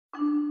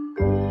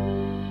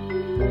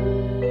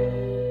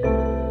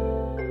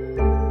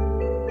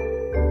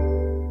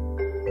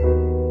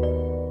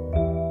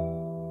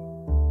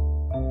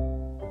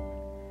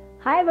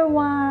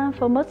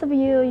for most of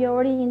you, you're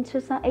already in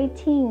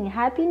 2018.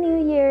 Happy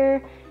New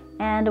Year!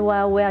 And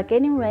while we are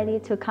getting ready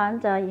to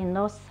count down in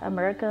North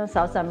America,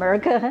 South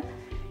America,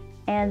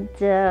 and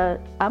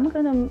I'm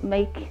gonna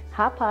make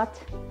hot pot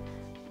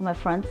for my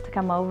friends to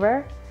come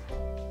over.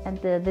 And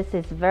this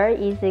is very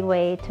easy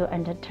way to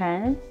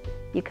entertain.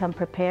 You can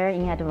prepare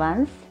in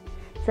advance.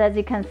 So as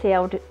you can see, I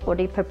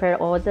already prepared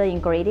all the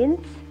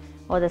ingredients,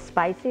 all the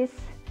spices.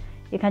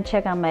 You can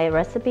check on my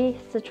recipe,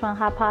 Sichuan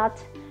hot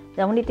pot.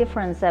 The only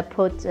difference, I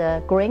put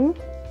green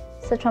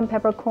Sichuan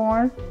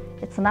peppercorn.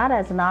 It's not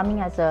as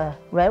numbing as a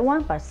red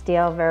one, but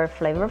still very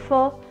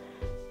flavorful.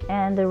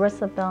 And the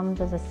rest of them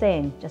is the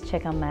same. Just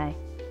check out my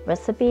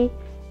recipe.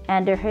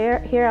 And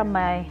here are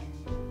my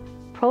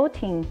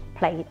protein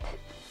plate.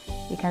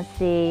 You can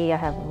see I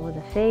have all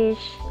the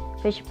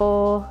fish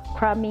bowl,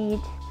 crab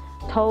meat,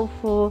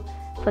 tofu.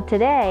 For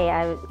today,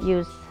 I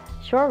use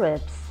short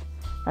ribs.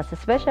 That's a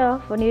special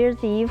for New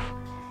Year's Eve.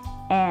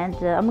 And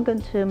I'm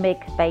going to make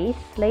base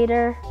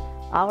later,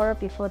 hour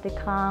before they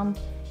come.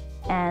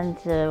 And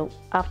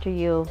after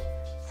you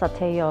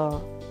saute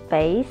your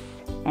base,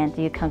 and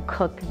you can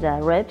cook the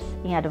ribs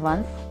in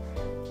advance,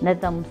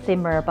 let them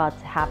simmer about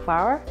half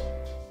hour.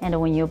 And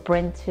when you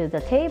bring to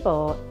the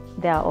table,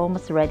 they are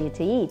almost ready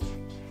to eat.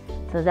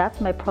 So that's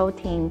my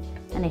protein.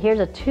 And here's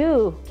the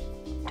two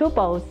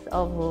bowls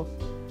of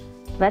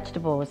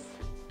vegetables.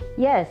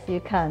 Yes,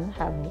 you can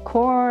have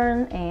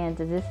corn, and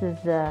this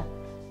is a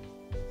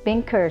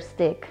binker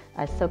stick.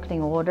 I soaked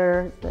in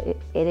water.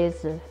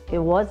 It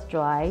was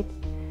dried.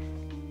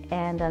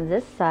 And on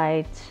this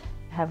side,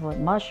 I have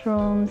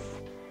mushrooms.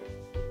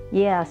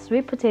 Yeah,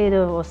 sweet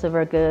potato also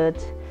very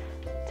good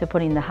to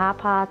put in the hot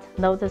pot.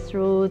 Lotus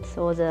roots,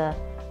 all the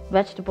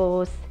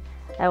vegetables.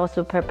 I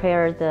also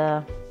prepared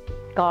the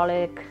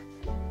garlic,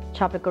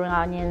 chopped green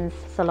onions,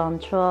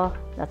 cilantro.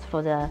 That's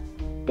for the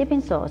dipping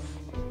sauce.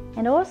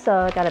 And also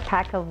I got a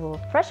pack of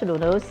fresh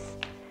noodles.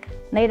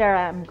 Later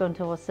I'm going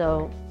to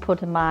also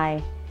put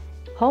my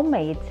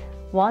homemade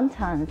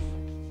wontons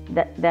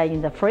that they're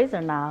in the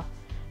freezer now.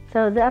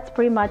 So that's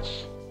pretty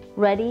much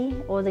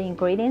ready, all the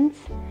ingredients.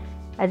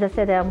 As I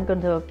said, I'm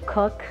going to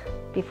cook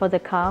before they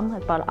come,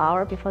 about an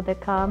hour before they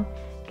come,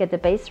 get the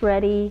base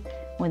ready.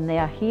 When they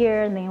are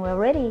here, then we're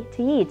ready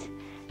to eat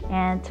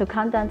and to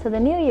count down to the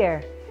new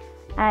year.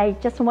 I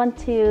just want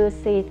to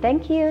say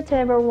thank you to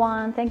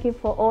everyone. Thank you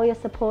for all your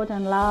support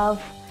and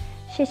love.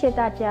 谢谢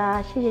大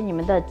家，谢谢你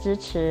们的支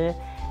持。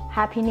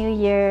Happy New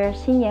Year，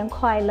 新年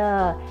快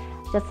乐。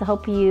Just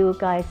hope you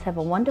guys have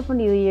a wonderful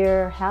New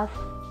Year,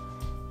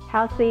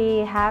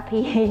 healthy,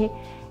 happy,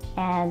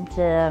 and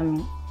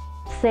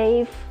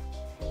safe.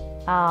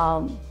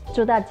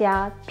 祝大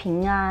家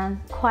平安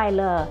快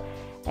乐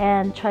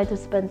and try to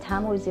spend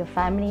time with your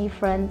family,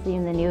 friends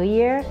in the new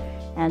year,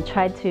 and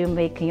try to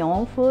make your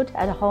own food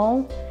at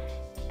home.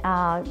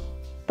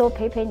 多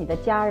陪陪你的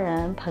家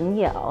人朋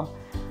友。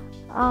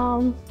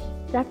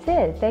That's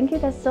it. Thank you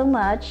guys so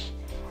much.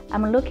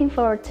 I'm looking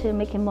forward to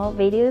making more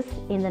videos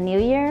in the new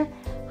year.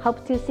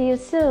 Hope to see you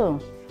soon.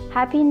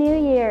 Happy New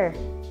Year.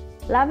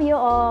 Love you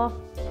all.